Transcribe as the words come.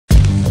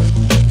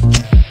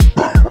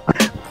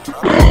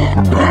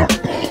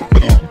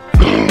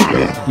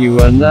You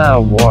are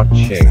now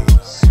watching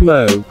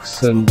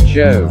Smokes and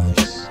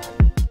Jokes.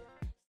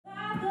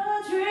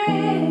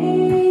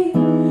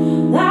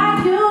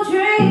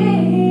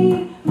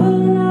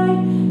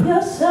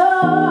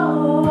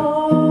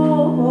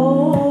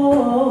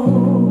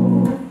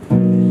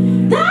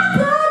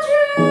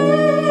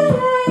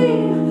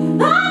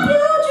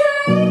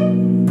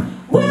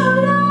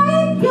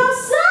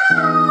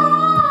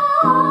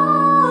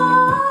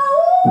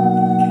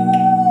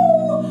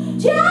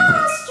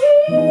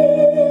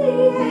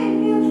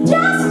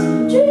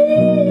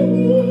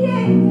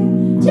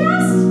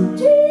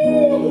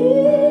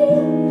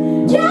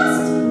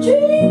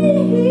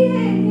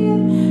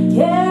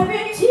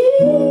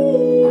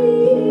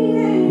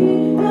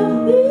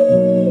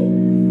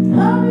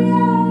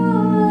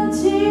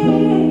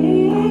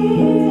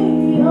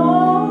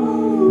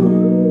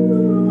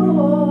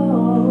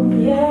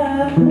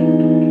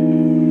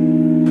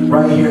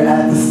 Right here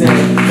at the stage.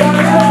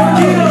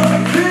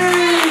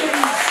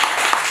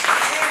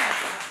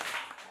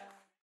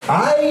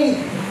 I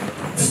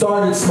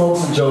started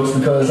Smokes and Jokes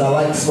because I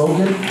like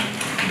smoking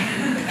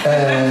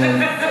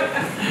and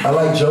I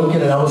like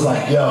joking, and I was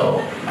like,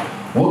 yo,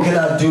 what can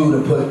I do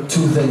to put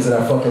two things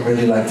that I fucking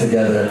really like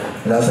together?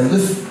 And I was like,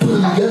 let's put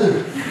them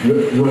together.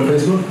 You on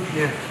Facebook?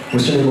 Yeah.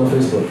 What's your name on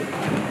Facebook?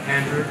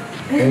 Andrew.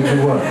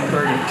 Andrew what?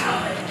 Curtis.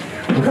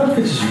 What kind of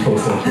pictures you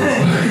post on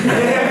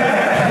Facebook?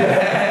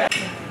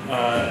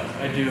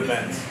 I do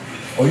events.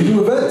 Oh, you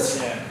do events?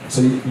 Yeah.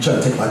 So you try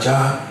to take my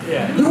job?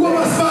 Yeah. You want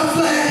my spot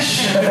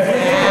flash?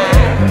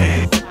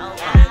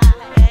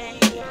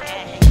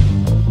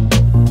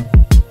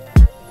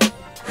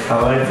 I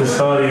like this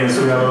audience.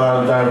 We got a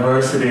lot of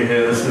diversity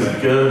here. This is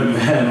good,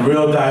 man.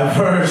 Real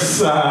diverse.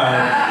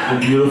 The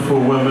beautiful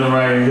women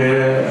right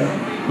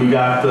here. We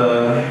got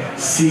the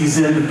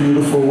seasoned,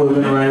 beautiful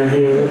women right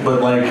here,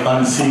 but like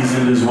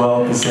unseasoned as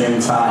well at the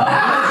same time.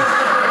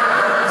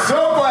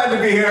 So glad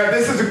to be here.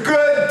 This is a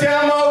good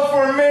demo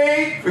for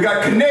me. We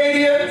got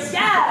Canadians.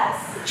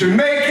 Yes.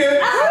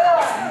 Jamaicans.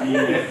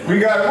 Yeah. We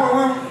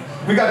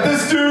got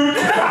this dude.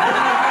 Good.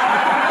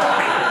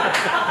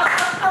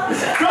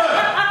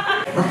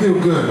 I feel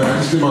good, man. I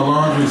just did my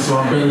laundry, so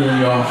I'm better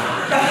than y'all.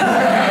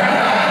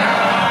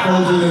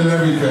 Folded and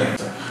everything.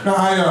 Now,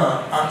 I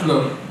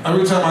look,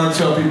 every time I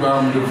tell people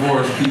I'm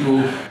divorced,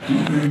 people,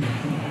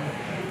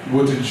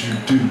 what did you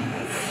do?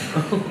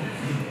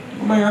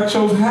 Well, man, I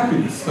chose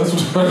happiness. That's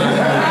what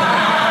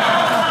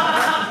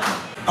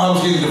I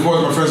was getting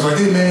divorced. My friends were like,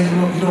 hey,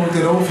 man, you don't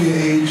get over your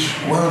age.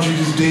 Why don't you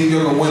just date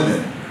younger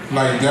women?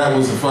 Like, that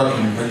was a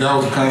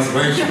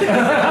consolation.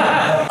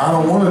 I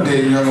don't want to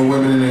date younger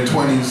women in their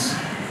 20s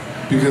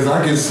because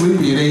I get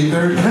sleepy at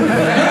 8:30. They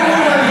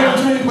want to go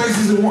to 20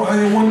 places in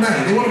one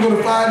night. They want to go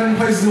to 5 different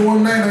places in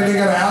one night like they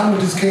got an album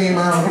that just came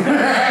out.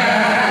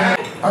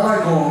 I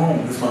like going home.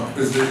 It's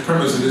the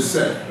premise of this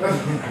set. I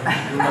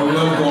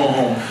love going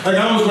home. Like,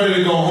 I was ready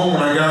to go home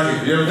when I got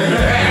here. You ever think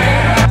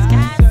that?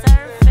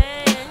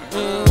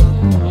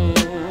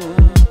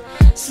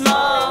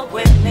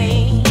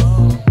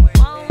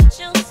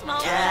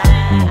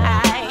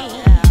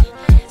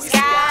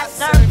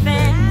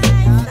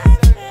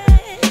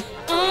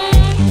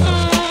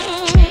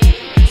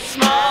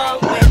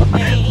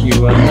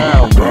 You are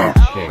now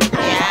watching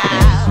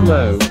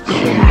Smokes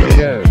and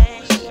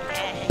Jokes.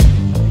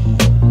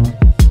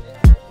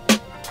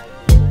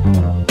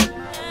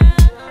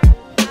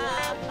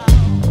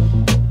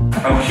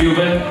 I'm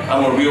Cuban.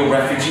 I'm a real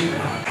refugee.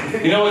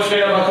 You know what's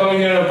great about coming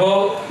here in a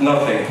boat?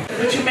 Nothing.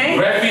 What you mean?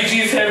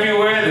 Refugees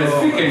everywhere. There's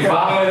freaking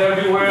vomit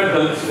everywhere.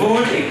 The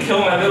food, it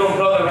killed my little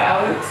brother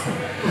Alex.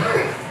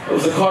 It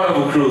was a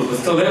carnival cruise, but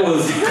still there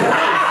was.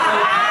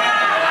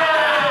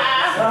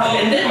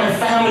 And then my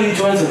family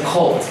joins a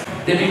cult.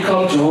 They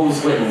become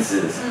Jehovah's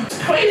Witnesses. It's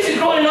crazy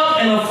growing up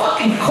in a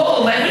fucking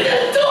cult. Like, we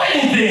didn't do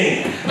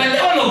anything. Like,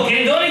 there was no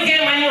game. The only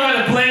game I knew how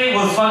to play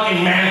was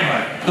fucking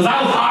Manhunt. Because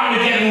I was already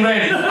getting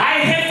ready.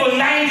 I hit for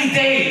 90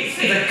 days.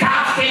 The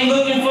cops came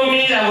looking for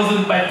me.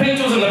 My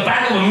picture was in the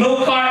back of a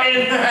milk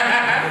carton.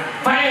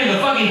 Finally, the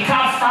fucking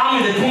cops found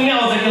me. They pulled me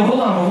out. I was like, yo,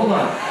 hold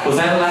on. Was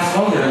that the last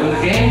one? Did I win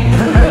the game?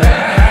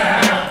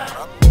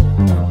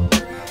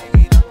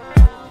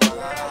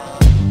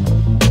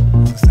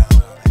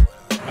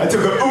 I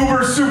took an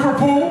Uber Super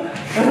Pool.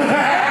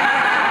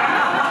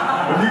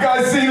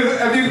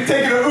 Have you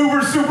taken an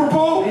Uber Super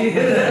Bowl? Yeah,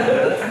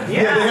 they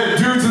had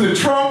dudes in the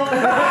trunk.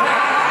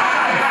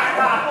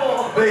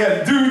 They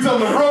had dudes on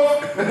the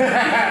roof.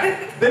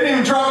 They didn't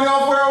even drop me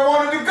off where I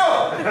wanted to go.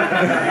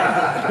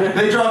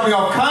 They dropped me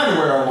off kind of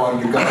where I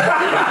wanted to go.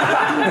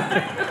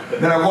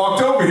 Then I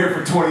walked over here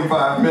for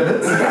 25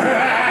 minutes.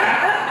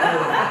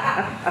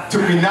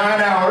 Took me 9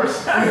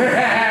 hours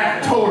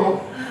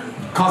total.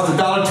 Cost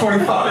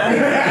 $1.25.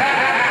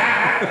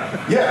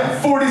 Yeah,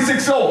 I'm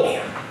 46 old.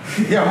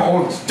 Yeah, I'm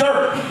old as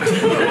dirt.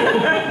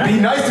 Be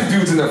nice to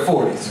dudes in their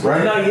 40s,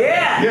 right? No,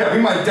 yeah. Yeah,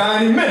 we might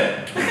die in a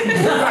minute.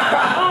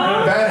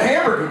 Bad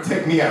hamburger would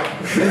take me out.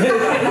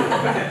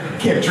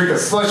 Can't drink a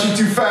slushie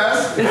too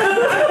fast.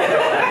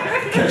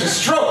 Catch a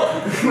stroke.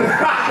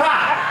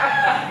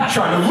 I'm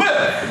trying to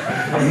live.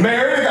 I'm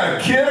married.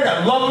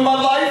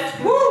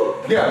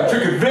 Yeah,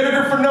 drinking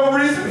vinegar for no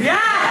reason. Yeah.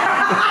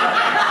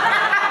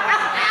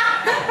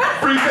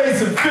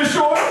 Freebasing fish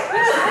oil.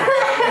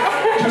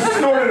 Just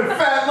snorted a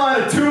fat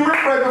line of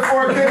turmeric right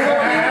before I came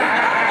up here.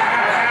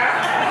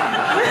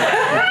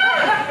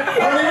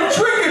 I don't even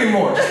drink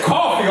anymore. Just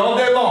coffee all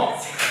day long.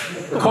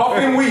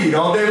 Coffee and weed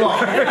all day long.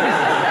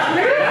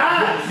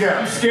 Yeah,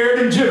 I'm scared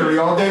and jittery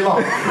all day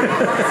long.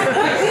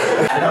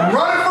 I'm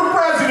running for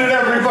president,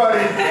 everybody.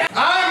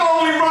 I'm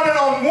only running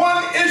on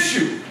one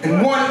issue,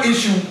 and one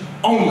issue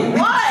only. We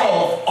can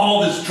solve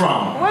all this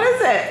drama. What is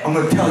it? I'm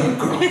gonna tell you,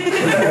 girl.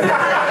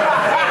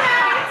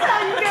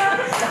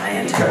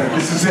 Okay,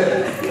 this is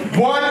it.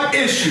 One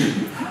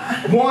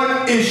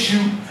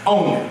issue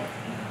only.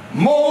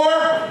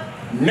 More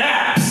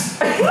naps.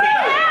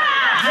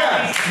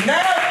 Yes,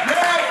 nap.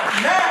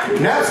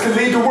 Naps can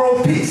lead to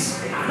world peace.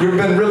 You ever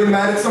been really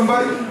mad at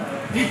somebody?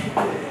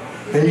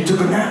 Then you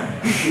took a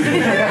nap.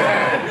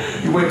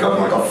 You wake up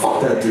and like, oh,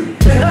 fuck that dude.